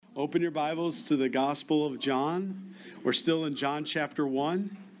open your Bibles to the Gospel of John. We're still in John chapter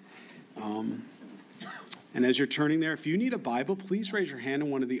 1. And as you're turning there, if you need a Bible, please raise your hand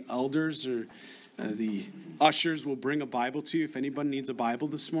and one of the elders or the ushers will bring a Bible to you. If anybody needs a Bible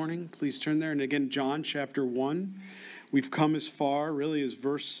this morning, please turn there. And again, John chapter 1. We've come as far, really, as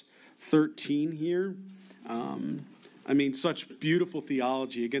verse 13 here. Such beautiful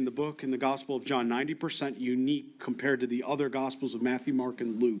theology. Again, the book and the Gospel of John, 90% unique compared to the other Gospels of Matthew, Mark,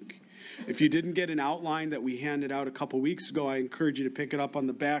 and Luke. If you didn't get an outline that we handed out a couple weeks ago, I encourage you to pick it up on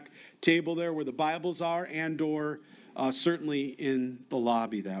the back table there where the Bibles are and/or certainly in the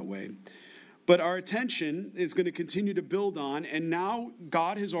lobby that way. But our attention is going to continue to build on, and now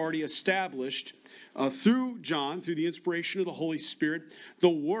God has already established through John, through the inspiration of the Holy Spirit, the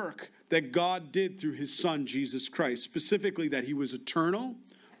work that God did through his Son, Jesus Christ. Specifically that he was eternal,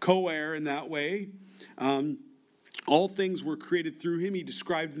 co-heir in that way. All things were created through him. He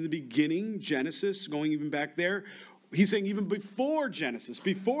described in the beginning, Genesis, going even back there. He's saying even before Genesis,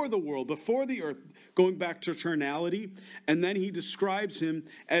 before the world, before the earth, going back to eternality. And then he describes him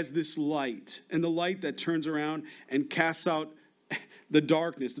as this light, and the light that turns around and casts out the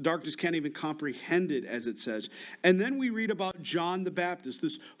darkness. The darkness can't even comprehend it, as it says. And then we read about John the Baptist,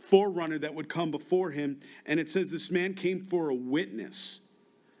 this forerunner that would come before him. And it says this man came for a witness.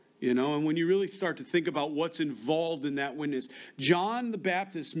 And when you really start to think about what's involved in that witness, John the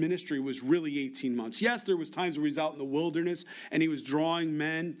Baptist's ministry was really 18 months. Yes, there was times where he was out in the wilderness and he was drawing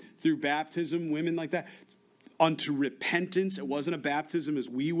men through baptism, women like that, unto repentance. It wasn't a baptism as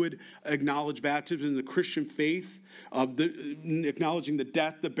we would acknowledge baptism in the Christian faith, acknowledging the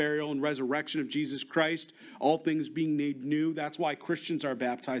death, the burial, and resurrection of Jesus Christ, all things being made new. That's why Christians are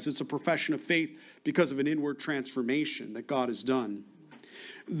baptized. It's a profession of faith because of an inward transformation that God has done.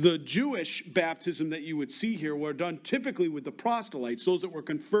 The Jewish baptism that you would see here were done typically with the proselytes, those that were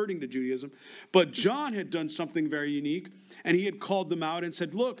converting to Judaism. But John had done something very unique, and he had called them out and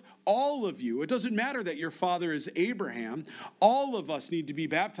said, look, all of you, it doesn't matter that your father is Abraham, all of us need to be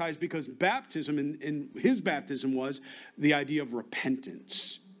baptized because baptism, in his baptism, was the idea of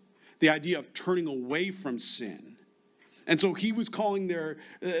repentance, the idea of turning away from sin. And so he was drawing their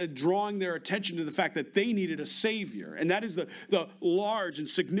attention to the fact that they needed a Savior. And that is the large and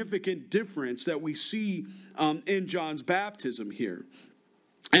significant difference that we see in John's baptism here.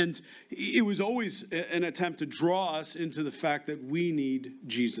 And it was always an attempt to draw us into the fact that we need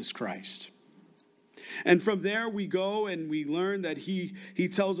Jesus Christ. And from there we go and we learn that he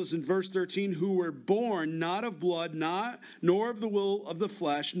tells us in verse 13, who were born not of blood, nor of the will of the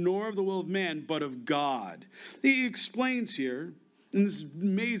flesh, nor of the will of man, but of God. He explains here, in this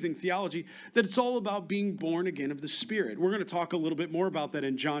amazing theology, that it's all about being born again of the Spirit. We're going to talk a little bit more about that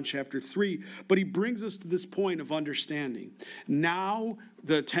in John chapter 3, but he brings us to this point of understanding. Now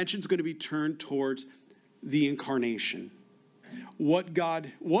the attention is going to be turned towards the incarnation. What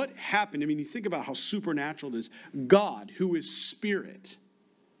happened? You think about how supernatural it is. God, who is spirit,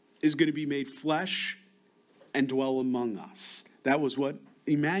 is going to be made flesh and dwell among us. That was what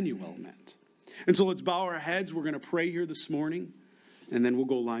Emmanuel meant. And so let's bow our heads. We're going to pray here this morning, and then we'll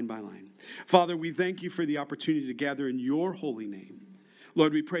go line by line. Father, we thank you for the opportunity to gather in your holy name.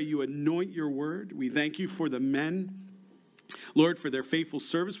 Lord, we pray you anoint your word. We thank you for the men, Lord, for their faithful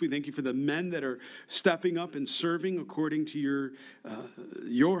service. We thank you for the men that are stepping up and serving according to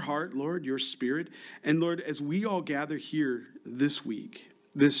your heart, Lord, your spirit. And Lord, as we all gather here this week,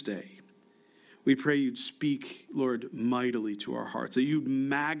 this day, we pray you'd speak, Lord, mightily to our hearts, that you'd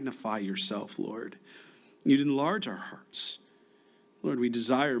magnify yourself, Lord. You'd enlarge our hearts. Lord, we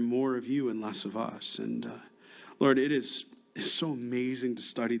desire more of you and less of us. And Lord, it's so amazing to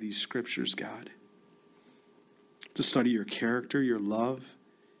study these scriptures, God. To study your character, your love,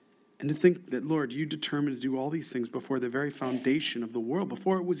 and to think that, Lord, you determined to do all these things before the very foundation of the world,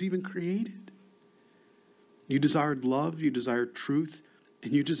 before it was even created. You desired love, you desired truth,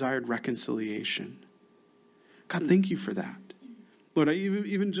 and you desired reconciliation. God, thank you for that. Lord,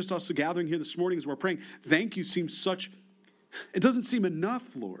 even just us gathering here this morning as we're praying, thank you it doesn't seem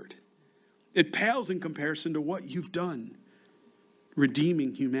enough, Lord. It pales in comparison to what you've done.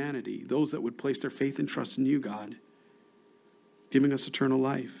 Redeeming humanity, those that would place their faith and trust in you, God. Giving us eternal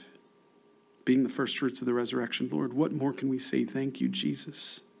life. Being the first fruits of the resurrection. Lord, what more can we say? Thank you,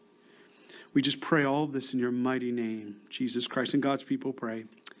 Jesus. We just pray all of this in your mighty name, Jesus Christ. And God's people pray.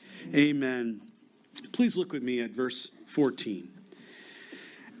 Amen. Please look with me at verse 14.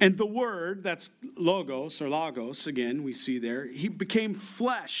 And the Word, that's logos, or logos, again, we see there, he became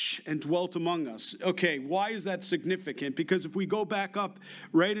flesh and dwelt among us. Okay, why is that significant? Because if we go back up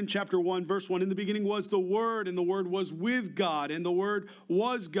right in chapter 1, verse 1, in the beginning was the Word, and the Word was with God, and the Word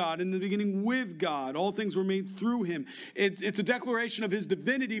was God, in the beginning with God. All things were made through him. It's a declaration of his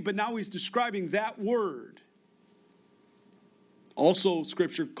divinity, but now he's describing that Word. Also,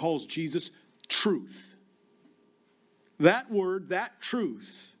 Scripture calls Jesus truth. That Word, that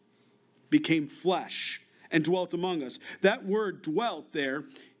truth, became flesh and dwelt among us. That word dwelt there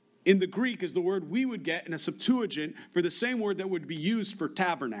in the Greek is the word we would get in a Septuagint for the same word that would be used for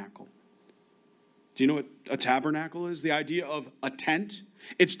tabernacle. Do you know what a tabernacle is? The idea of a tent.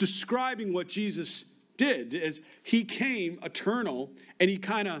 It's describing what Jesus did as he came eternal and he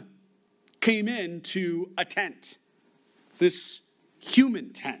kind of came into a tent, this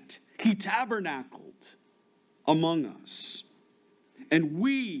human tent. He tabernacled among us. And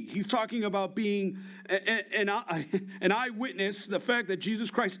he's talking about being an eyewitness, the fact that Jesus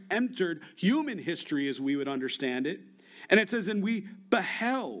Christ entered human history as we would understand it. And it says, and we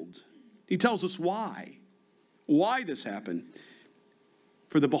beheld. He tells us why this happened.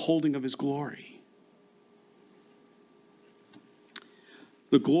 For the beholding of his glory.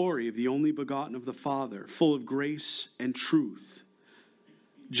 The glory of the only begotten of the Father, full of grace and truth.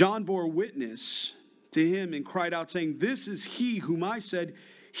 John bore witness to him and cried out, saying, this is he whom I said,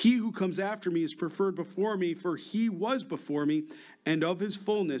 he who comes after me is preferred before me, for he was before me, and of his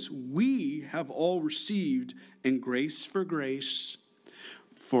fullness we have all received, and grace for grace.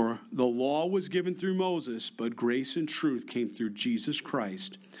 For the law was given through Moses, but grace and truth came through Jesus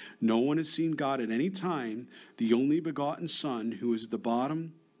Christ. No one has seen God at any time. The only begotten Son, who is in the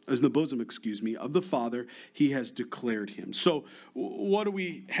bosom, of the Father, he has declared him. So what do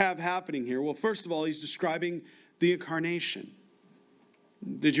we have happening here? Well, first of all, he's describing the incarnation.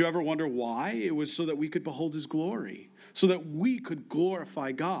 Did you ever wonder why? It was so that we could behold his glory, so that we could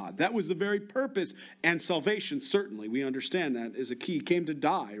glorify God. That was the very purpose, and salvation, certainly. We understand that is a key. He came to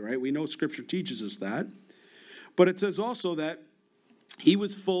die, right? We know Scripture teaches us that. But it says also that he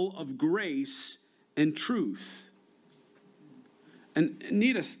was full of grace and truth. And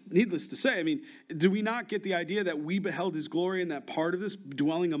needless to say, I mean, do we not get the idea that we beheld his glory in that part of this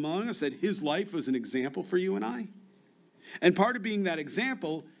dwelling among us, that his life was an example for you and I? And part of being that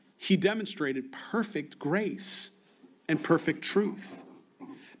example, he demonstrated perfect grace and perfect truth.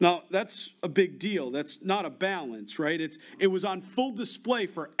 Now, that's a big deal. That's not a balance, right? It was on full display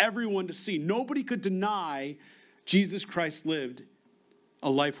for everyone to see. Nobody could deny Jesus Christ lived a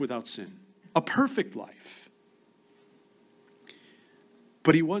life without sin, a perfect life.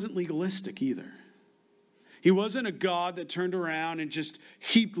 But he wasn't legalistic either. He wasn't a God that turned around and just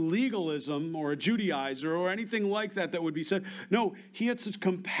heaped legalism or a Judaizer or anything like that would be said. No, he had such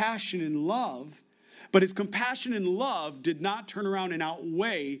compassion and love, but his compassion and love did not turn around and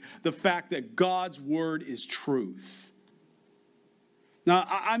outweigh the fact that God's word is truth. Now,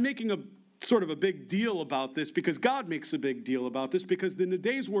 I'm making a sort of a big deal about this because God makes a big deal about this, because in the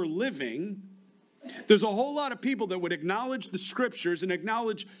days we're living, there's a whole lot of people that would acknowledge the Scriptures and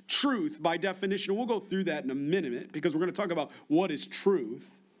acknowledge truth by definition. We'll go through that in a minute because we're going to talk about what is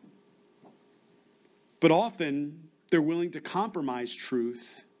truth. But often they're willing to compromise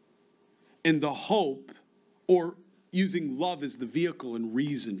truth in the hope or using love as the vehicle and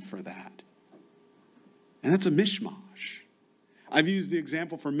reason for that. And that's a mishmash. I've used the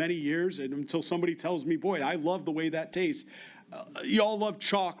example for many years, and until somebody tells me, boy, I love the way that tastes. You all love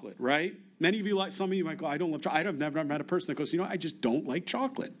chocolate, right? Many of you like, some of you might go, I don't love chocolate. I've never met a person that goes, I just don't like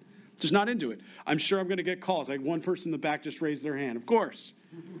chocolate. Just not into it. I'm sure I'm going to get calls. Like one person in the back just raised their hand. Of course.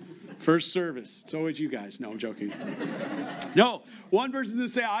 First service. It's always you guys. No, I'm joking. No, one person's going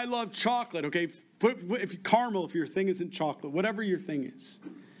to say, I love chocolate. Okay, caramel if your thing isn't chocolate, whatever your thing is.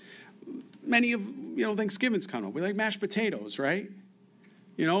 Many of, Thanksgiving's coming up. We like mashed potatoes, right?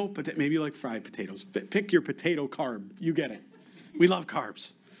 Maybe you like fried potatoes. Pick your potato carb. You get it. We love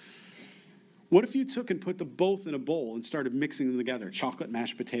carbs. What if you took and put both in a bowl and started mixing them together, chocolate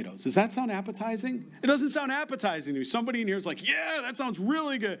mashed potatoes? Does that sound appetizing? It doesn't sound appetizing to me. Somebody in here is like, yeah, that sounds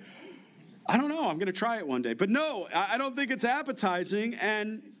really good. I don't know. I'm going to try it one day. But no, I don't think it's appetizing,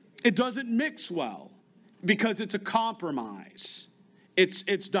 and it doesn't mix well because it's a compromise.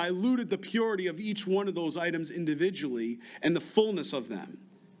 It's diluted the purity of each one of those items individually and the fullness of them.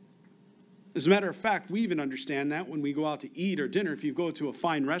 As a matter of fact, we even understand that when we go out to eat or dinner. If you go to a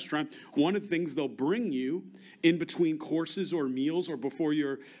fine restaurant, one of the things they'll bring you in between courses or meals or before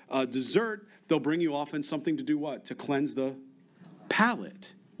your dessert, they'll bring you often something to do what? To cleanse the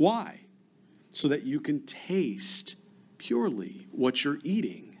palate. Why? So that you can taste purely what you're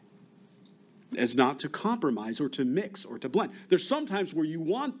eating. as not to compromise or to mix or to blend. There's sometimes where you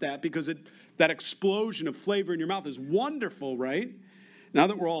want that because that explosion of flavor in your mouth is wonderful, right? Now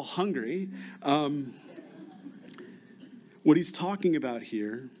that we're all hungry, what he's talking about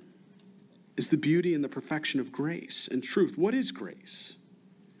here is the beauty and the perfection of grace and truth. What is grace?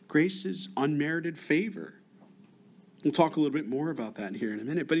 Grace is unmerited favor. We'll talk a little bit more about that here in a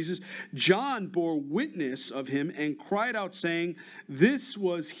minute. But he says, John bore witness of him and cried out, saying, this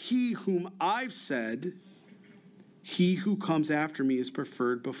was he whom I've said, he who comes after me is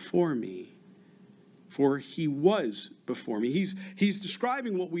preferred before me. For he was before me. He's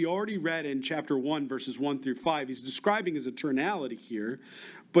describing what we already read in chapter 1, verses 1 through 5. He's describing his eternality here,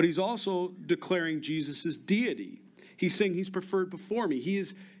 but he's also declaring Jesus' deity. He's saying he's preferred before me.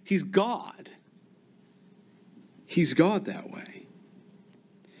 He's God. He's God that way.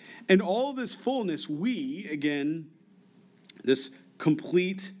 And all this fullness, we, again, this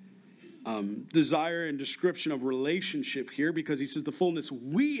complete desire and description of relationship here, because he says the fullness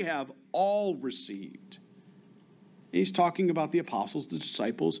we have all received. And he's talking about the apostles, the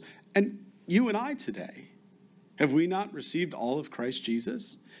disciples, and you and I today. Have we not received all of Christ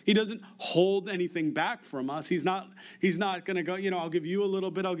Jesus? He doesn't hold anything back from us. He's not going to go, I'll give you a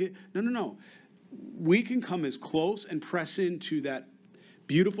little bit. No. We can come as close and press into that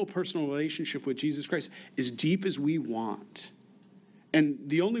beautiful personal relationship with Jesus Christ as deep as we want. And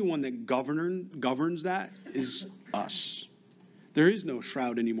the only one that governs that is us. There is no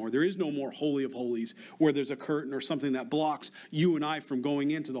shroud anymore. There is no more Holy of Holies where there's a curtain or something that blocks you and I from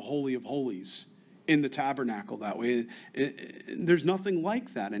going into the Holy of Holies in the tabernacle that way. There's nothing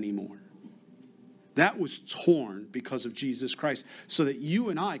like that anymore. That was torn because of Jesus Christ so that you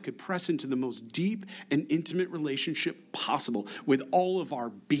and I could press into the most deep and intimate relationship possible with all of our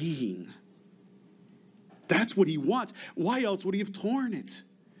being. That's what he wants. Why else would he have torn it?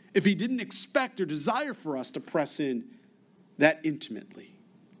 If he didn't expect or desire for us to press in that intimately.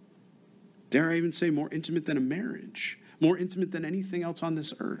 Dare I even say more intimate than a marriage, more intimate than anything else on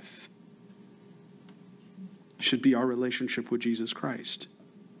this earth, should be our relationship with Jesus Christ.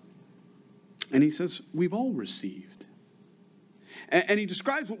 And he says, we've all received. And he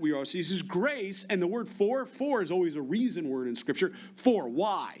describes what we are. So he says grace, and the word for is always a reason word in Scripture. For,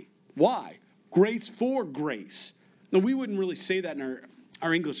 why? Why? Grace for grace. Now, we wouldn't really say that in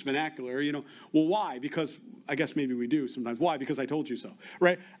our English vernacular, Well, why? Because, I guess maybe we do sometimes. Why? Because I told you so,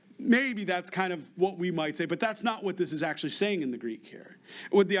 right? Maybe that's kind of what we might say, but that's not what this is actually saying in the Greek here.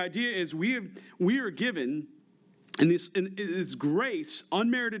 What the idea is, we are given in this grace,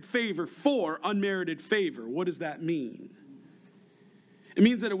 unmerited favor for unmerited favor. What does that mean? It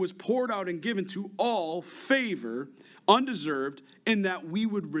means that it was poured out and given to all favor, undeserved, in that we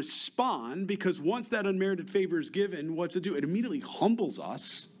would respond, because once that unmerited favor is given, what's it do? It immediately humbles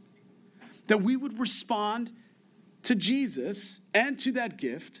us, that we would respond to Jesus and to that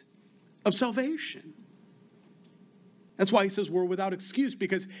gift of salvation. That's why he says we're without excuse,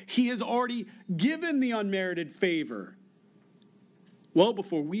 because he has already given the unmerited favor well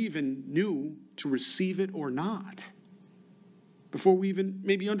before we even knew to receive it or not. Before we even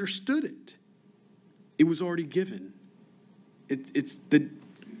maybe understood it. It was already given. It's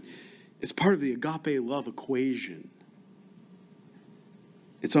part of the agape love equation.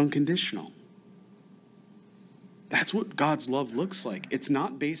 It's unconditional. That's what God's love looks like. It's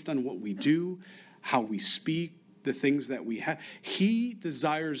not based on what we do, how we speak, the things that we have. He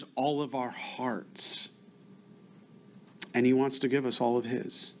desires all of our hearts. And he wants to give us all of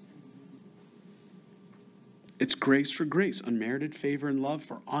his. It's grace for grace, unmerited favor and love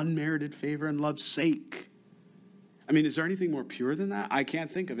for unmerited favor and love's sake. I mean, is there anything more pure than that? I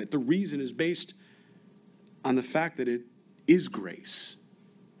can't think of it. The reason is based on the fact that it is grace.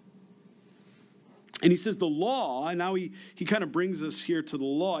 And he says the law, and now he kind of brings us here to the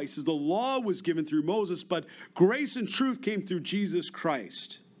law. He says the law was given through Moses, but grace and truth came through Jesus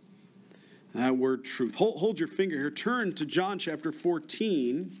Christ. That word truth. Hold your finger here. Turn to John chapter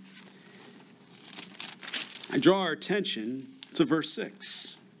 14. I draw our attention to verse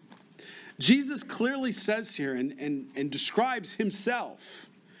 6. Jesus clearly says here and describes himself,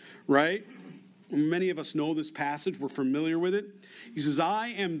 right? Many of us know this passage. We're familiar with it. He says, I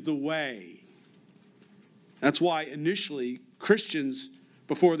am the way. That's why initially Christians,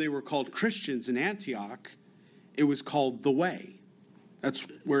 before they were called Christians in Antioch, it was called the way. That's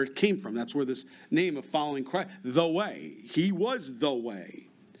where it came from. That's where this name of following Christ, the way. He was the way.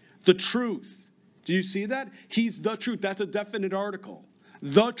 The truth. Do you see that? He's the truth. That's a definite article.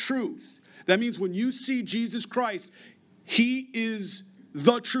 The truth. That means when you see Jesus Christ, he is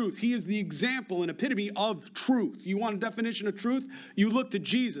the truth. He is the example and epitome of truth. You want a definition of truth? You look to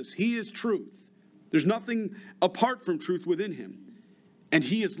Jesus. He is truth. There's nothing apart from truth within him. And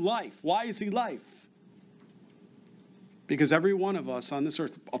he is life. Why is he life? Because every one of us on this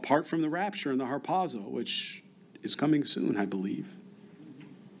earth, apart from the rapture and the harpazo, which is coming soon, I believe,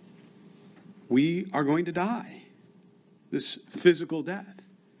 we are going to die this physical death.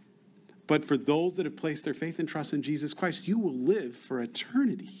 But for those that have placed their faith and trust in Jesus Christ, you will live for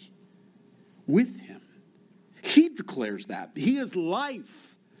eternity with him. He declares that. He is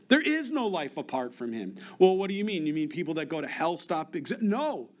life. There is no life apart from him. Well, what do you mean? You mean people that go to hell stop existing?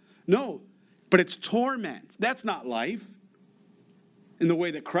 No. But it's torment. That's not life in the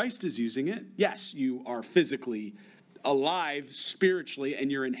way that Christ is using it. Yes, you are physically alive spiritually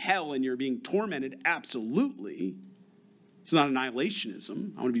and you're in hell and you're being tormented. Absolutely. It's not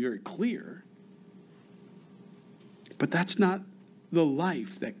annihilationism. I want to be very clear. But that's not the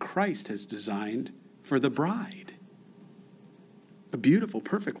life that Christ has designed for the bride. A beautiful,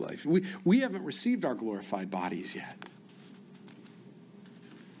 perfect life. We haven't received our glorified bodies yet.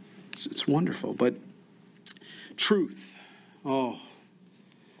 It's wonderful. But truth. Oh,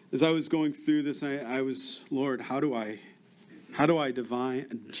 as I was going through this, I was, Lord, how do I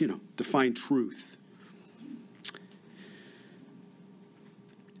define truth?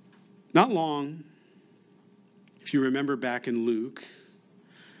 Not long, if you remember back in Luke,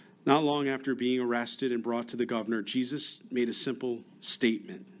 not long after being arrested and brought to the governor, Jesus made a simple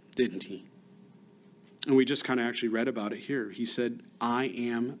statement, didn't he? And we just kind of actually read about it here. He said, I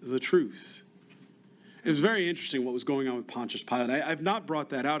am the truth. It was very interesting what was going on with Pontius Pilate. I've not brought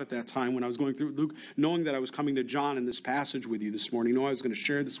that out at that time when I was going through Luke, knowing that I was coming to John in this passage with you this morning, knowing I was going to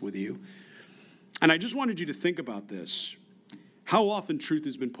share this with you. And I just wanted you to think about this. How often truth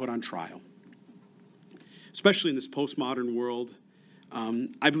has been put on trial, especially in this postmodern world.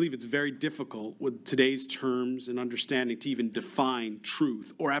 I believe it's very difficult with today's terms and understanding to even define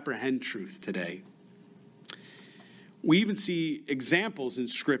truth or apprehend truth today. We even see examples in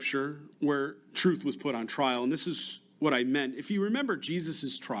Scripture where truth was put on trial, and this is what I meant. If you remember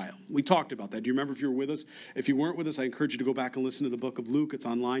Jesus' trial, we talked about that. Do you remember if you were with us? If you weren't with us, I encourage you to go back and listen to the book of Luke. It's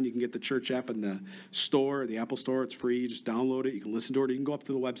online. You can get the church app in the store, the Apple Store. It's free. You just download it. You can listen to it. You can go up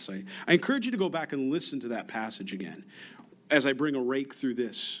to the website. I encourage you to go back and listen to that passage again as I bring a rake through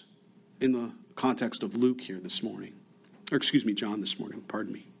this in the context of Luke here this morning. Or excuse me, John this morning.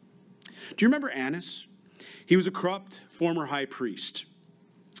 Pardon me. Do you remember Annas? He was a corrupt former high priest,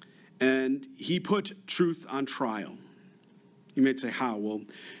 and he put truth on trial. You may say, how? Well,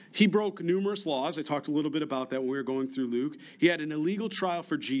 he broke numerous laws. I talked a little bit about that when we were going through Luke. He had an illegal trial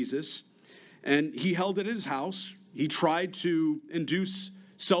for Jesus, and he held it at his house. He tried to induce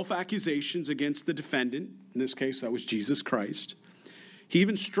self-accusations against the defendant. In this case, that was Jesus Christ. He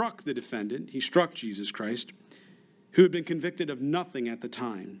even struck the defendant. He struck Jesus Christ, who had been convicted of nothing at the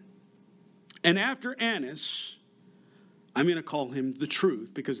time. And after Annas, I'm going to call him the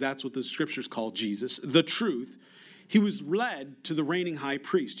truth, because that's what the scriptures call Jesus, the truth. He was led to the reigning high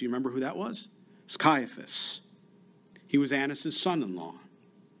priest. Do you remember who that was? It's Caiaphas. He was Annas' son-in-law.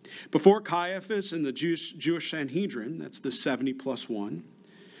 Before Caiaphas and the Jewish Sanhedrin, that's the 70 plus 1,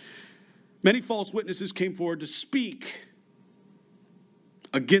 many false witnesses came forward to speak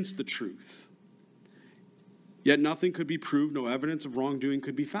against the truth. Yet nothing could be proved, no evidence of wrongdoing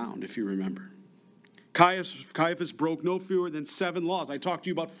could be found, if you remember. Caiaphas broke no fewer than 7 laws. I talked to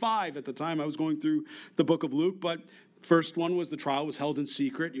you about 5 at the time I was going through the book of Luke, but first one was the trial was held in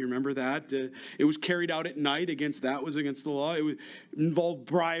secret. You remember that? It was carried out at night. That was against the law. It involved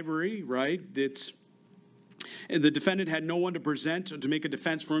bribery, right? And the defendant had no one to present to make a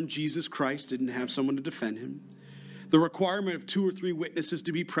defense for him. Jesus Christ didn't have someone to defend him. The requirement of 2 or 3 witnesses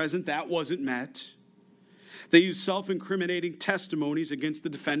to be present, that wasn't met. They used self-incriminating testimonies against the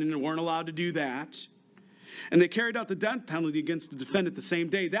defendant and weren't allowed to do that. And they carried out the death penalty against the defendant the same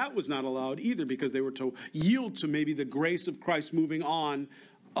day. That was not allowed either, because they were to yield to maybe the grace of Christ moving on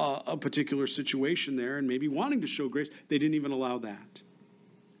a particular situation there and maybe wanting to show grace. They didn't even allow that.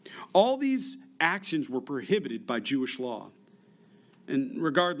 All these actions were prohibited by Jewish law. And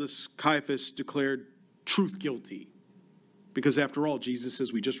regardless, Caiaphas declared truth guilty. Because after all, Jesus,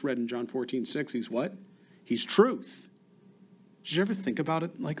 as we just read in John 14:6, he's what? He's truth. Did you ever think about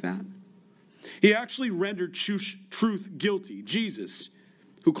it like that? He actually rendered truth guilty. Jesus,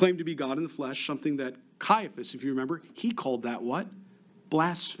 who claimed to be God in the flesh, something that Caiaphas, if you remember, he called that what?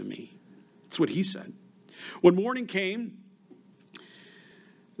 Blasphemy. That's what he said. When morning came,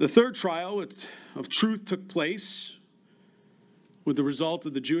 the third trial of truth took place, with the result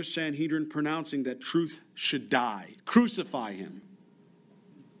of the Jewish Sanhedrin pronouncing that truth should die. Crucify him.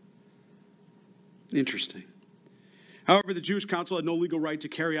 Interesting. However, the Jewish council had no legal right to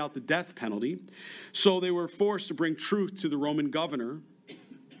carry out the death penalty, so they were forced to bring truth to the Roman governor.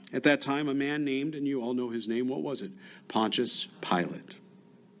 At that time, a man named, and you all know his name, what was it? Pontius Pilate.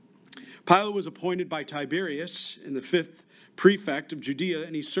 Pilate was appointed by Tiberius in the 5th prefect of Judea,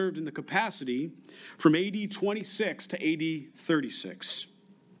 and he served in the capacity from AD 26 to AD 36,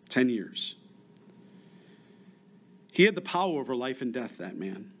 10 years. He had the power over life and death, that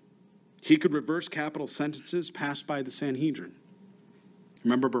man. He could reverse capital sentences passed by the Sanhedrin.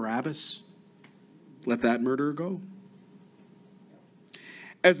 Remember Barabbas? Let that murderer go.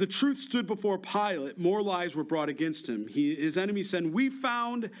 As the truth stood before Pilate, more lies were brought against him. His enemies said, "We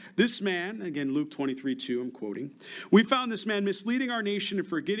found this man," again, Luke 23:2, I'm quoting, "we found this man misleading our nation and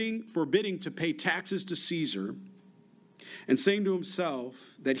forbidding to pay taxes to Caesar, and saying to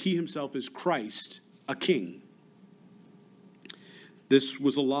himself that he himself is Christ, a king." This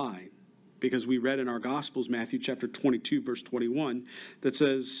was a lie, because we read in our Gospels, Matthew chapter 22, verse 21, that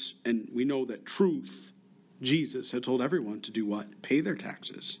says, and we know that truth, Jesus had told everyone to do what? Pay their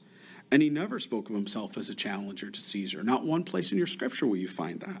taxes. And he never spoke of himself as a challenger to Caesar. Not one place in your scripture will you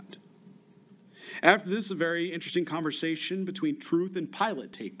find that. After this, a very interesting conversation between truth and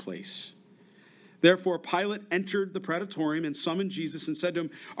Pilate take place. Therefore, Pilate entered the praetorium and summoned Jesus and said to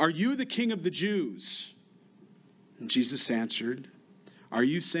him, "Are you the king of the Jews?" And Jesus answered, "Are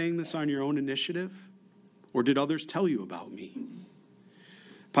you saying this on your own initiative? Or did others tell you about me?"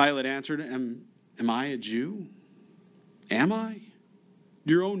 Pilate answered, Am I a Jew? Am I?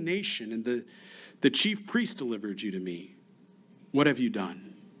 Your own nation and the chief priest delivered you to me. What have you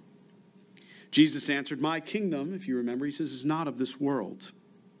done? Jesus answered, "My kingdom," if you remember, he says, "is not of this world.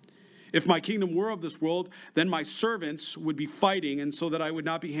 If my kingdom were of this world, then my servants would be fighting, and so that I would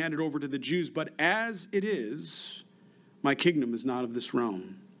not be handed over to the Jews. But as it is, my kingdom is not of this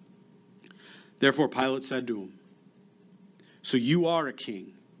realm." Therefore Pilate said to him, "So you are a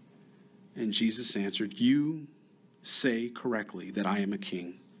king?" And Jesus answered, "You say correctly that I am a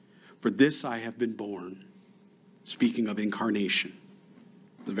king. For this I have been born." Speaking of incarnation,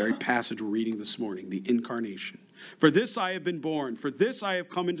 the very passage we're reading this morning, the incarnation. "For this I have been born. For this I have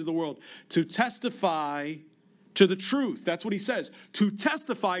come into the world, to testify to the truth." That's what he says, to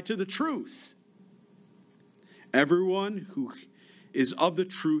testify to the truth. "Everyone who is of the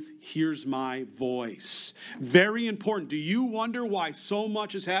truth hears my voice." Very important. Do you wonder why so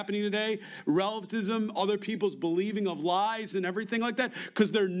much is happening today? Relativism, other people's believing of lies and everything like that?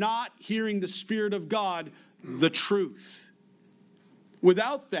 Because they're not hearing the Spirit of God, the truth.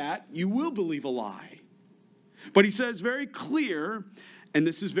 Without that, you will believe a lie. But he says very clear, and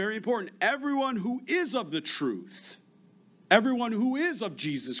this is very important, everyone who is of the truth, everyone who is of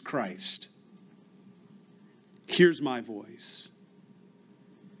Jesus Christ, hears my voice.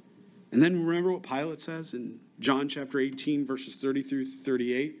 And then remember what Pilate says in John chapter 18, verses 30 through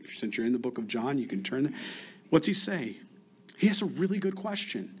 38. Since you're in the book of John, you can turn there. What's he say? He asks a really good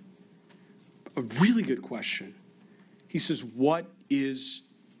question. A really good question. He says, "What is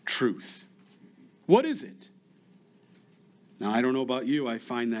truth?" What is it? Now, I don't know about you. I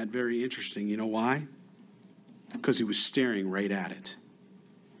find that very interesting. You know why? Because he was staring right at it.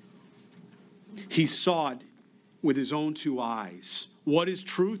 He saw it with his own two eyes. What is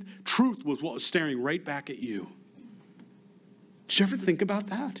truth? Truth was what was staring right back at you. Did you ever think about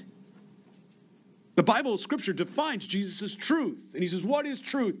that? The Bible, Scripture, defines Jesus as truth. And he says, "What is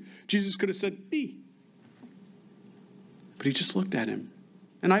truth?" Jesus could have said, "Me." But he just looked at him.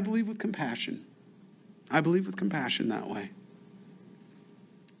 And I believe with compassion. I believe with compassion that way.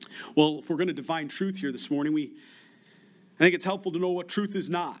 Well, if we're going to define truth here this morning, I think it's helpful to know what truth is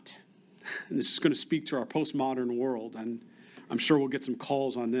not. And this is going to speak to our postmodern world. And I'm sure we'll get some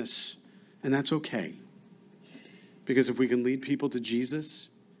calls on this, and that's okay. Because if we can lead people to Jesus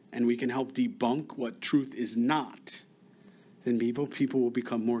and we can help debunk what truth is not, then people will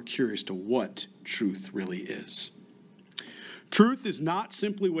become more curious to what truth really is. Truth is not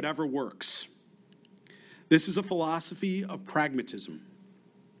simply whatever works. This is a philosophy of pragmatism,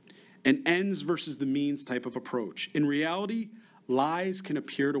 an ends versus the means type of approach. In reality, lies can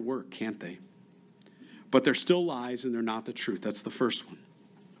appear to work, can't they? But they're still lies and they're not the truth. That's the first one.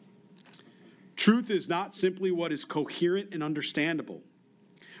 Truth is not simply what is coherent and understandable.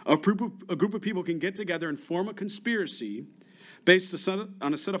 A group of people can get together and form a conspiracy based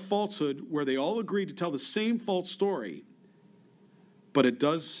on a set of falsehood where they all agree to tell the same false story, but it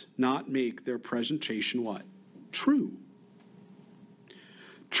does not make their presentation what? True.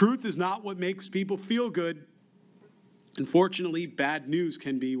 Truth is not what makes people feel good. Unfortunately, bad news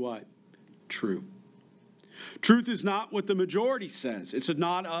can be what? True. Truth is not what the majority says. It's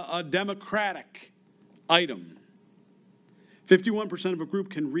not a democratic Item. 51% of a group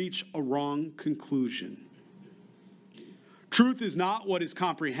can reach a wrong conclusion. Truth is not what is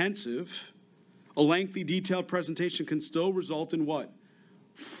comprehensive. A lengthy, detailed presentation can still result in what?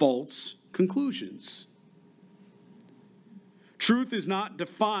 False conclusions. Truth is not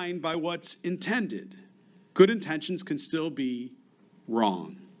defined by what's intended. Good intentions can still be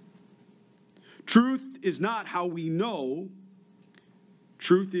wrong. Truth is not how we know.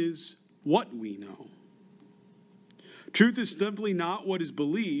 Truth is what we know. Truth is simply not what is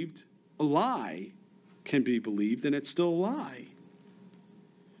believed. A lie can be believed, and it's still a lie.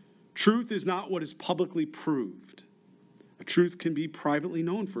 Truth is not what is publicly proved. A truth can be privately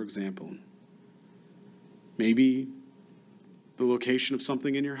known, for example. Maybe the location of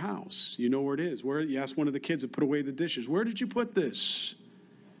something in your house. You know where it is. Where you ask one of the kids to put away the dishes. Where did you put this?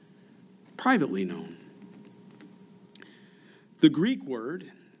 Privately known. The Greek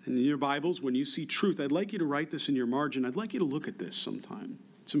word, and in your Bibles, when you see truth, I'd like you to write this in your margin. I'd like you to look at this sometime.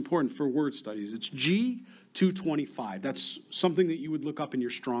 It's important for word studies. It's G225. That's something that you would look up in your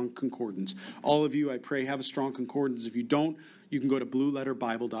Strong Concordance. All of you, I pray, have a Strong Concordance. If you don't, you can go to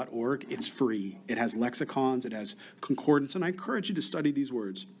blueletterbible.org. It's free. It has lexicons. It has concordance. And I encourage you to study these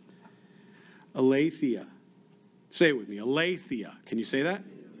words. Aletheia. Say it with me. Aletheia. Can you say that?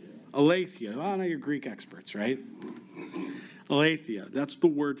 Aletheia. Oh, now you're Greek experts, right? Aletheia. That's the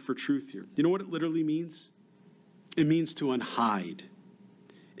word for truth here. You know what it literally means? It means to unhide.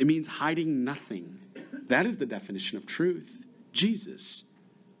 It means hiding nothing. That is the definition of truth. Jesus.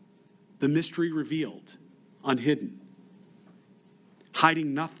 The mystery revealed. Unhidden.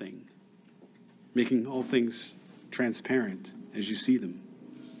 Hiding nothing. Making all things transparent as you see them.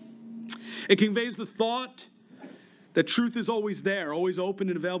 It conveys the thought that truth is always there, always open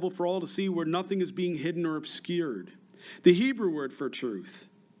and available for all to see, where nothing is being hidden or obscured. The Hebrew word for truth,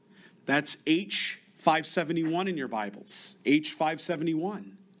 that's H571 in your Bibles.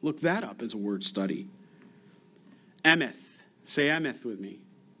 H571. Look that up as a word study. Emeth. Say emeth with me.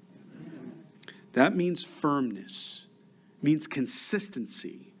 That means firmness, means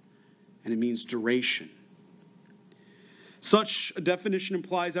consistency, and it means duration. Such a definition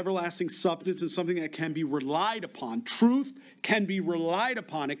implies everlasting substance and something that can be relied upon. Truth can be relied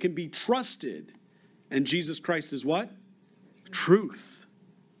upon. It can be trusted. And Jesus Christ is what? Truth.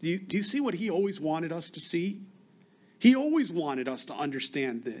 Do you see what he always wanted us to see? He always wanted us to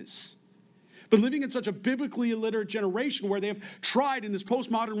understand this. But living in such a biblically illiterate generation where they have tried in this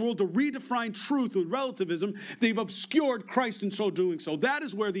postmodern world to redefine truth with relativism, they've obscured Christ in so doing so. That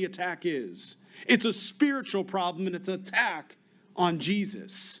is where the attack is. It's a spiritual problem, and it's an attack on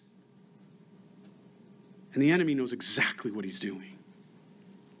Jesus. And the enemy knows exactly what he's doing.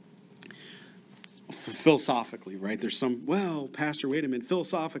 Philosophically, right? There's some, well, Pastor, wait a minute.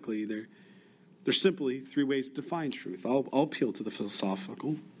 Philosophically, there's simply three ways to define truth. I'll appeal to the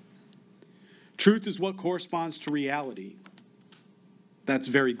philosophical. Truth is what corresponds to reality. That's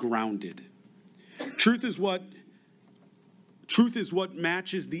very grounded. Truth is what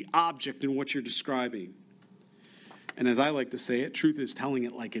matches the object in what you're describing. And as I like to say it, truth is telling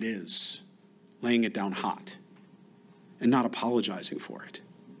it like it is, laying it down hot, and not apologizing for it.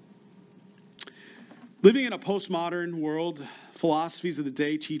 Living in a postmodern world, philosophies of the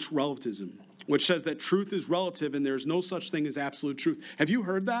day teach relativism, which says that truth is relative and there's no such thing as absolute truth. Have you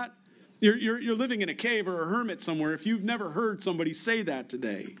heard that? You're living in a cave or a hermit somewhere if you've never heard somebody say that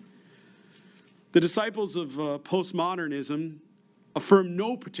today. The disciples of postmodernism affirm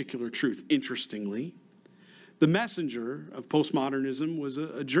no particular truth, interestingly. The messenger of postmodernism was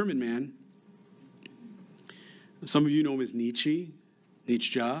a German man. Some of you know him as Nietzsche,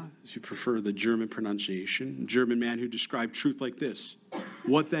 if you prefer the German pronunciation. A German man who described truth like this.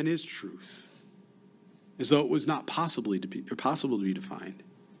 What then is truth? As though it was not possible to be defined.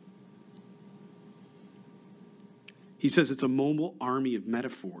 He says it's a mobile army of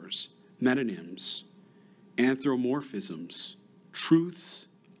metaphors, metonyms, anthropomorphisms. Truths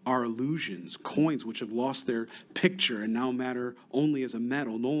are illusions, coins which have lost their picture and now matter only as a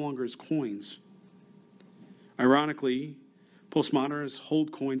metal, no longer as coins. Ironically, postmodernists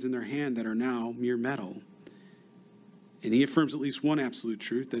hold coins in their hand that are now mere metal. And he affirms at least one absolute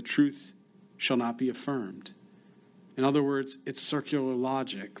truth, that truth shall not be affirmed. In other words, it's circular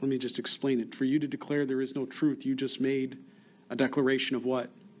logic. Let me just explain it. For you to declare there is no truth, you just made a declaration of what?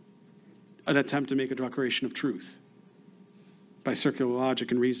 An attempt to make a declaration of truth by circular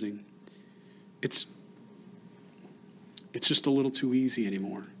logic and reasoning. It's just a little too easy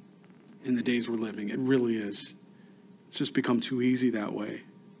anymore in the days we're living. It really is. It's just become too easy that way.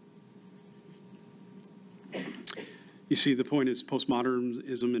 You see, the point is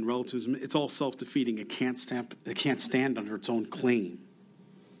postmodernism and relativism, it's all self-defeating. It can't stand under its own claim.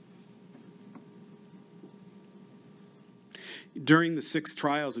 During the 6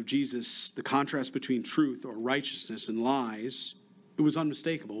 trials of Jesus, the contrast between truth or righteousness and lies, it was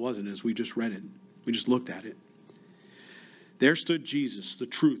unmistakable, wasn't it, as we just read it? We just looked at it. There stood Jesus, the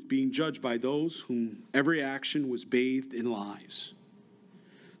truth, being judged by those whom every action was bathed in lies.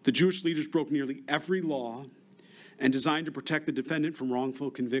 The Jewish leaders broke nearly every law and designed to protect the defendant from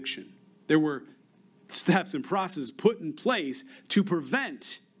wrongful conviction. There were steps and processes put in place to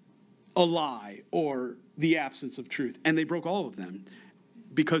prevent a lie or the absence of truth, and they broke all of them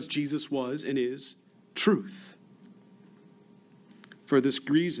because Jesus was and is truth. For this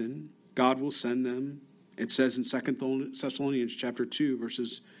reason, God will send them. It says in 2 Thessalonians chapter 2,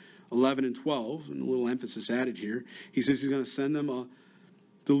 verses 11 and 12, and a little emphasis added here, he says he's going to send them a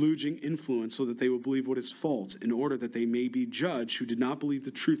deluging influence so that they will believe what is false, in order that they may be judged who did not believe the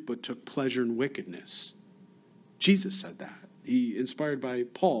truth but took pleasure in wickedness. Jesus said that. He, inspired by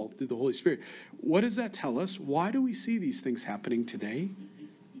Paul through the Holy Spirit. What does that tell us? Why do we see these things happening today?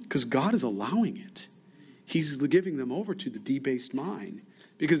 Because God is allowing it. He's giving them over to the debased mind,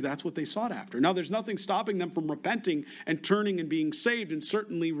 because that's what they sought after. Now, there's nothing stopping them from repenting and turning and being saved and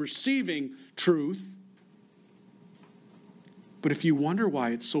certainly receiving truth. But if you wonder why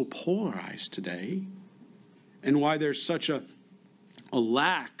it's so polarized today and why there's such a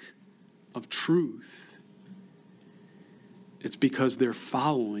lack of truth, it's because they're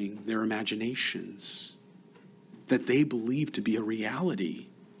following their imaginations that they believe to be a reality.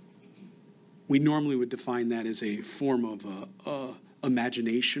 We normally would define that as a form of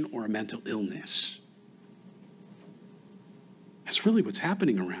imagination or a mental illness. That's really what's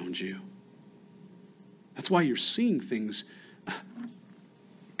happening around you. That's why you're seeing things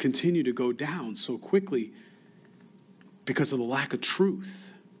continue to go down so quickly, because of the lack of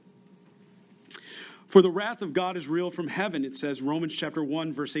truth. For the wrath of God is real from heaven, it says, Romans chapter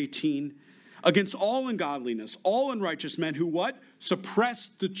 1, verse 18, against all ungodliness, all unrighteous men who what?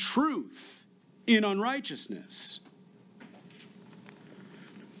 Suppress the truth in unrighteousness.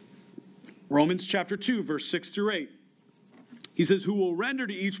 Romans chapter 2, verse 6 through 8. He says, who will render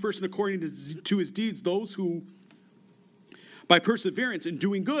to each person according to his deeds, those who by perseverance in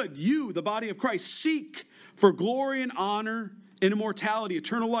doing good, you, the body of Christ, seek for glory and honor and immortality,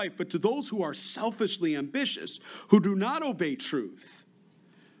 eternal life. But to those who are selfishly ambitious, who do not obey truth,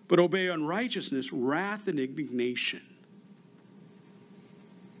 but obey unrighteousness, wrath and indignation.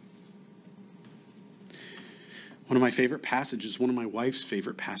 One of my favorite passages, one of my wife's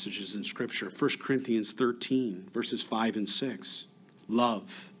favorite passages in Scripture, 1 Corinthians 13, verses 5 and 6.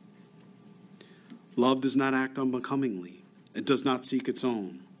 Love. Love does not act unbecomingly. It does not seek its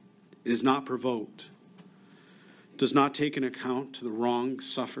own. It is not provoked. Does not take an account to the wrong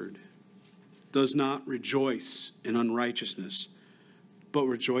suffered. Does not rejoice in unrighteousness, but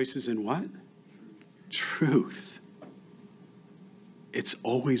rejoices in what? Truth. It's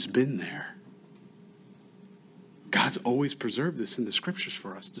always been there. God's always preserved this in the Scriptures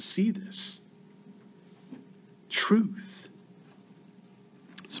for us to see this. Truth.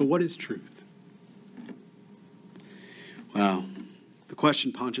 So what is truth? Well, the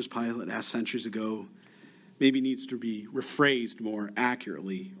question Pontius Pilate asked centuries ago maybe needs to be rephrased more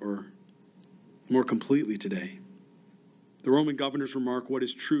accurately or more completely today. The Roman governor's remark, what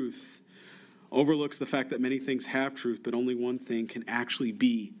is truth, overlooks the fact that many things have truth, but only one thing can actually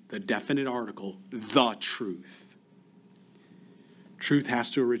be the definite article, the truth. Truth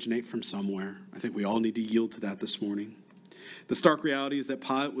has to originate from somewhere. I think we all need to yield to that this morning. The stark reality is that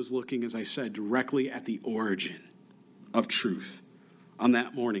Pilate was looking, as I said, directly at the origin of truth on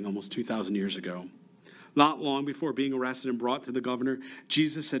that morning almost 2,000 years ago. Not long before being arrested and brought to the governor,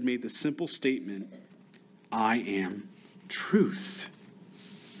 Jesus had made the simple statement, I am truth,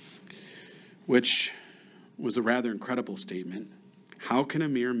 which was a rather incredible statement. How can a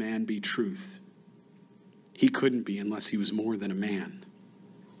mere man be truth? He couldn't be unless he was more than a man,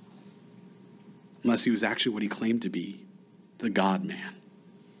 unless he was actually what he claimed to be, the God-man.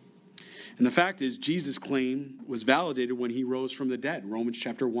 And the fact is, Jesus' claim was validated when he rose from the dead. Romans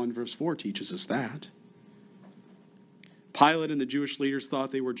chapter 1, verse 4 teaches us that. Pilate and the Jewish leaders thought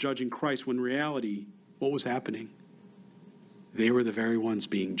they were judging Christ, when in reality, what was happening? They were the very ones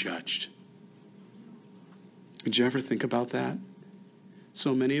being judged. Did you ever think about that?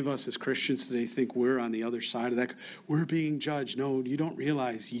 So many of us as Christians today think we're on the other side of that. We're being judged. No, you don't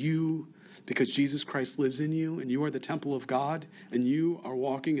realize because Jesus Christ lives in you and you are the temple of God and you are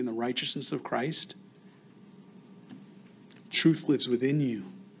walking in the righteousness of Christ. Truth lives within you.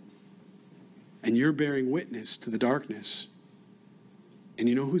 And you're bearing witness to the darkness. And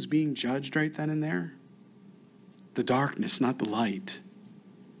you know who's being judged right then and there? The darkness, not the light.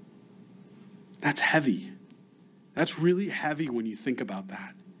 That's heavy. That's really heavy when you think about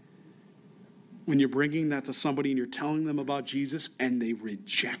that. When you're bringing that to somebody and you're telling them about Jesus and they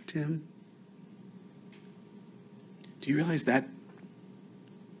reject him. Do you realize that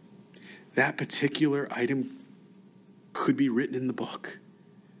that particular item could be written in the book?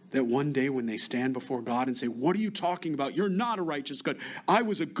 That one day when they stand before God and say, what are you talking about? You're not a righteous God. I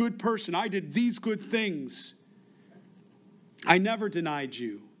was a good person. I did these good things. I never denied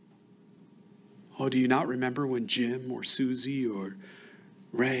you. Oh, do you not remember when Jim or Susie or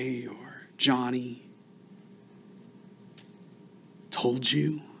Ray or Johnny told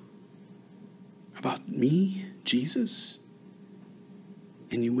you about me, Jesus?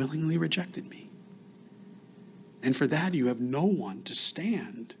 And you willingly rejected me. And for that, you have no one to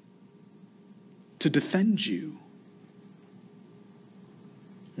stand to defend you.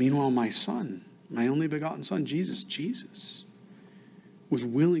 Meanwhile, my son, my only begotten son, Jesus, was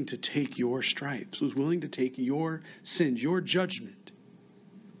willing to take your stripes, was willing to take your sins, your judgment,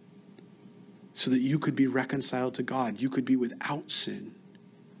 so that you could be reconciled to God. You could be without sin.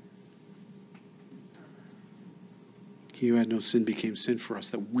 He who had no sin became sin for us,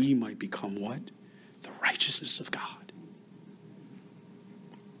 that we might become what? The righteousness of God.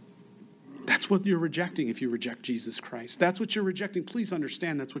 That's what you're rejecting if you reject Jesus Christ. That's what you're rejecting. Please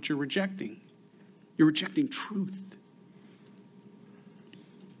understand that's what you're rejecting. You're rejecting truth.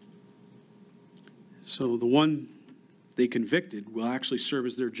 So the one they convicted will actually serve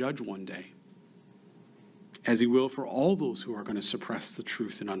as their judge one day, as he will for all those who are going to suppress the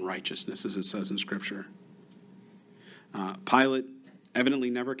truth and unrighteousness, as it says in Scripture. Pilate evidently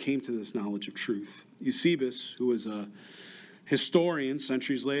never came to this knowledge of truth. Eusebius, who was a historian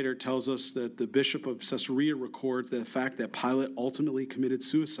centuries later, tells us that the bishop of Caesarea records the fact that Pilate ultimately committed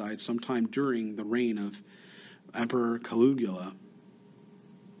suicide sometime during the reign of Emperor Caligula.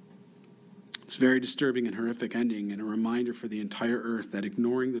 It's a very disturbing and horrific ending, and a reminder for the entire earth that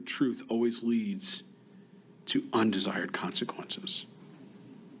ignoring the truth always leads to undesired consequences.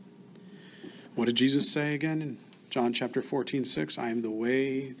 What did Jesus say again in John chapter 14:6? I am the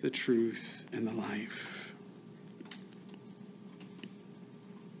way, the truth, and the life.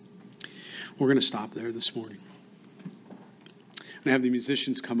 We're going to stop there this morning. I'm going to have the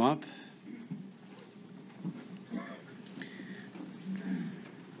musicians come up.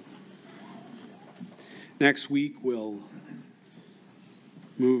 Next week, we'll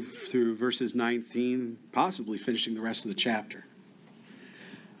move through verses 19, possibly finishing the rest of the chapter.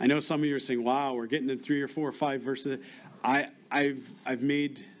 I know some of you are saying, wow, we're getting to 3 or 4 or 5 verses. I've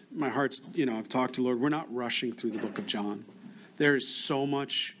made my heart's, I've talked to the Lord. We're not rushing through the book of John. There is so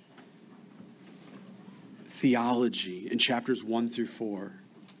much theology in chapters 1 through 4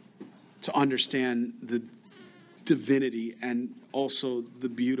 to understand the divinity and also the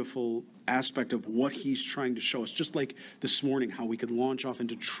beautiful aspect of what he's trying to show us. Just like this morning, how we could launch off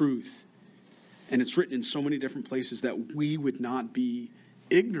into truth. And it's written in so many different places that we would not be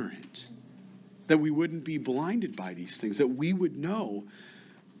ignorant, that we wouldn't be blinded by these things, that we would know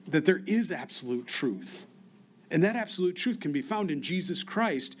that there is absolute truth. And that absolute truth can be found in Jesus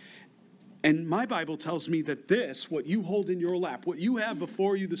Christ. And my Bible tells me that this, what you hold in your lap, what you have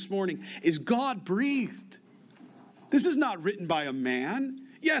before you this morning, is God-breathed. This is not written by a man.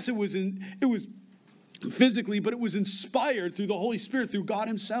 Yes, it was physically, but it was inspired through the Holy Spirit, through God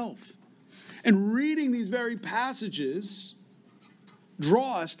himself. And reading these very passages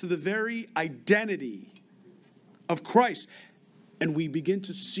draw us to the very identity of Christ. And we begin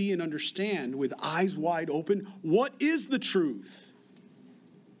to see and understand with eyes wide open, what is the truth?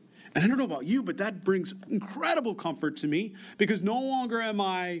 And I don't know about you, but that brings incredible comfort to me, because no longer am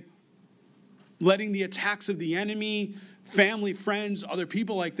I letting the attacks of the enemy, family, friends, other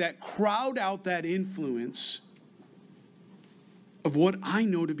people like that crowd out that influence of what I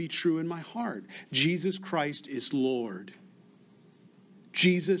know to be true in my heart. Jesus Christ is Lord.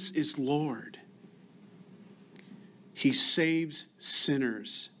 Jesus is Lord. He saves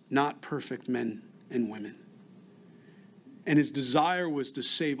sinners, not perfect men and women. And his desire was to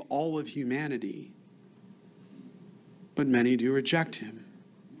save all of humanity. But many do reject him.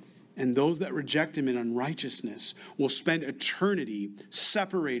 And those that reject him in unrighteousness will spend eternity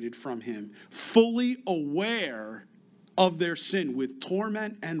separated from him, fully aware of their sin, with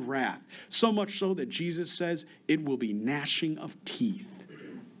torment and wrath. So much so that Jesus says it will be gnashing of teeth.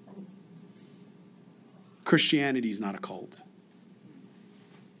 Christianity is not a cult.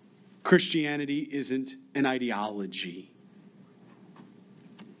 Christianity isn't an ideology.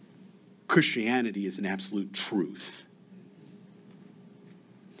 Christianity is an absolute truth.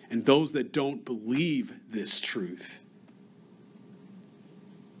 And those that don't believe this truth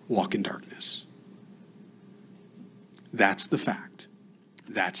walk in darkness. That's the fact.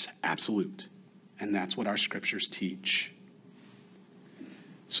 That's absolute. And that's what our scriptures teach.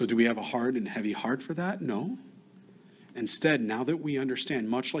 So do we have a hard and heavy heart for that? No. Instead, now that we understand,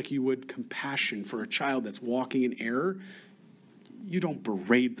 much like you would compassion for a child that's walking in error, you don't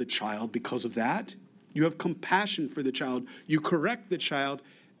berate the child because of that. You have compassion for the child. You correct the child,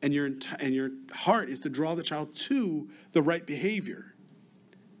 and your heart is to draw the child to the right behavior.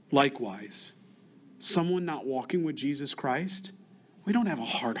 Likewise, someone not walking with Jesus Christ, we don't have a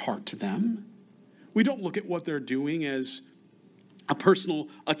hard heart to them. We don't look at what they're doing as a personal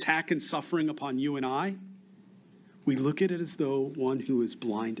attack and suffering upon you and I. We look at it as though one who is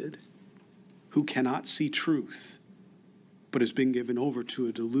blinded, who cannot see truth, but has been given over to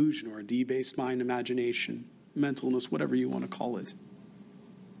a delusion or a debased mind, imagination, mentalness, whatever you want to call it.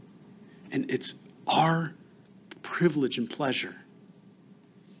 And it's our privilege and pleasure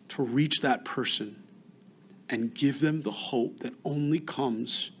to reach that person and give them the hope that only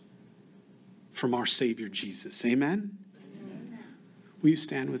comes from our Savior Jesus. Amen? Amen. Will you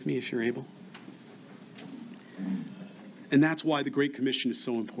stand with me if you're able? And that's why the Great Commission is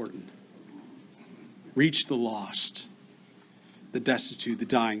so important. Reach the lost, the destitute, the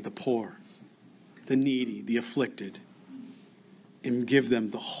dying, the poor, the needy, the afflicted, and give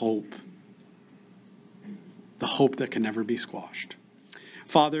them the hope that can never be squashed.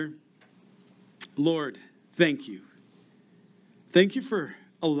 Father, Lord, thank you. Thank you for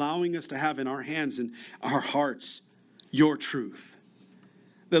allowing us to have in our hands and our hearts your truth.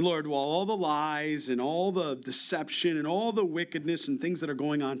 That, Lord, while all the lies and all the deception and all the wickedness and things that are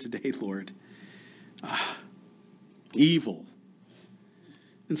going on today, Lord, evil,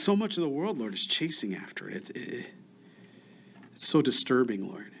 and so much of the world, Lord, is chasing after it. It's so disturbing,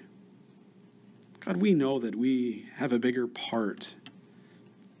 Lord. God, we know that we have a bigger part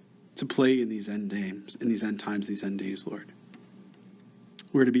to play in these end times, these end days, Lord.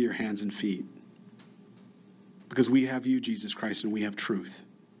 We're to be your hands and feet because we have you, Jesus Christ, and we have truth.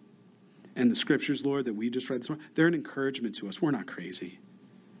 And the scriptures, Lord, that we just read this morning, they're an encouragement to us. We're not crazy.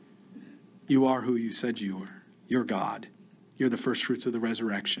 You are who you said you are. You're God. You're the first fruits of the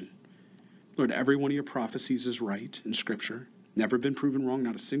resurrection. Lord, every one of your prophecies is right in Scripture. Never been proven wrong.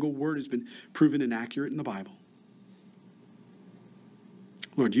 Not a single word has been proven inaccurate in the Bible.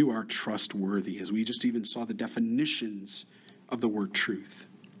 Lord, you are trustworthy, as we just even saw the definitions of the word truth.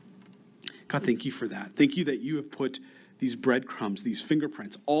 God, thank you for that. Thank you that you have put these breadcrumbs, these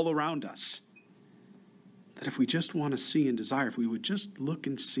fingerprints all around us. That if we just want to see and desire, if we would just look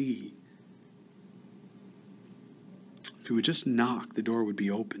and see, if we would just knock, the door would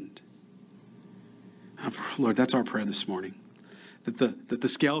be opened. Lord, that's our prayer this morning. That the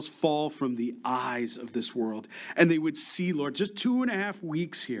scales fall from the eyes of this world and they would see, Lord, just 2.5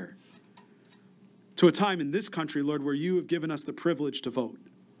 weeks here to a time in this country, Lord, where you have given us the privilege to vote.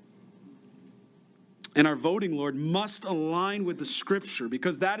 And our voting, Lord, must align with the Scripture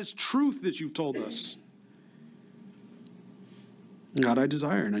because that is truth, as you've told us. God, I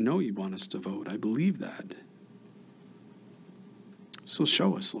desire and I know you want us to vote. I believe that. So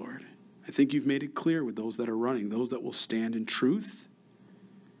show us, Lord. I think you've made it clear with those that are running, those that will stand in truth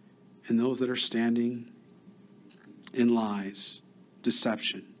and those that are standing in lies,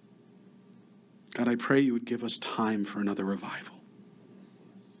 deception. God, I pray you would give us time for another revival.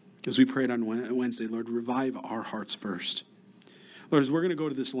 As we prayed on Wednesday, Lord, revive our hearts first. Lord, as we're going to go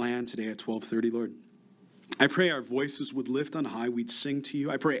to this land today at 12:30, Lord, I pray our voices would lift on high. We'd sing to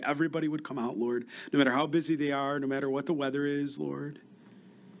you. I pray everybody would come out, Lord, no matter how busy they are, no matter what the weather is, Lord.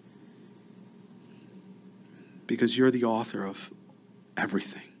 Because you're the author of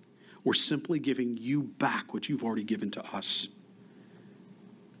everything. We're simply giving you back what you've already given to us.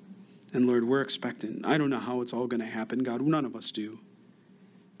 And Lord, we're expectant. I don't know how it's all going to happen, God. None of us do.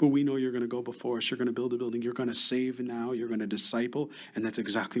 But we know you're going to go before us. You're going to build a building. You're going to save now. You're going to disciple. And that's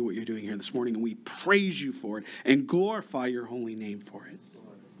exactly what you're doing here this morning. And we praise you for it and glorify your holy name for it.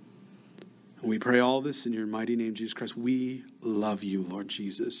 And we pray all this in your mighty name, Jesus Christ. We love you, Lord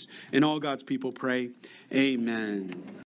Jesus. And all God's people pray, amen.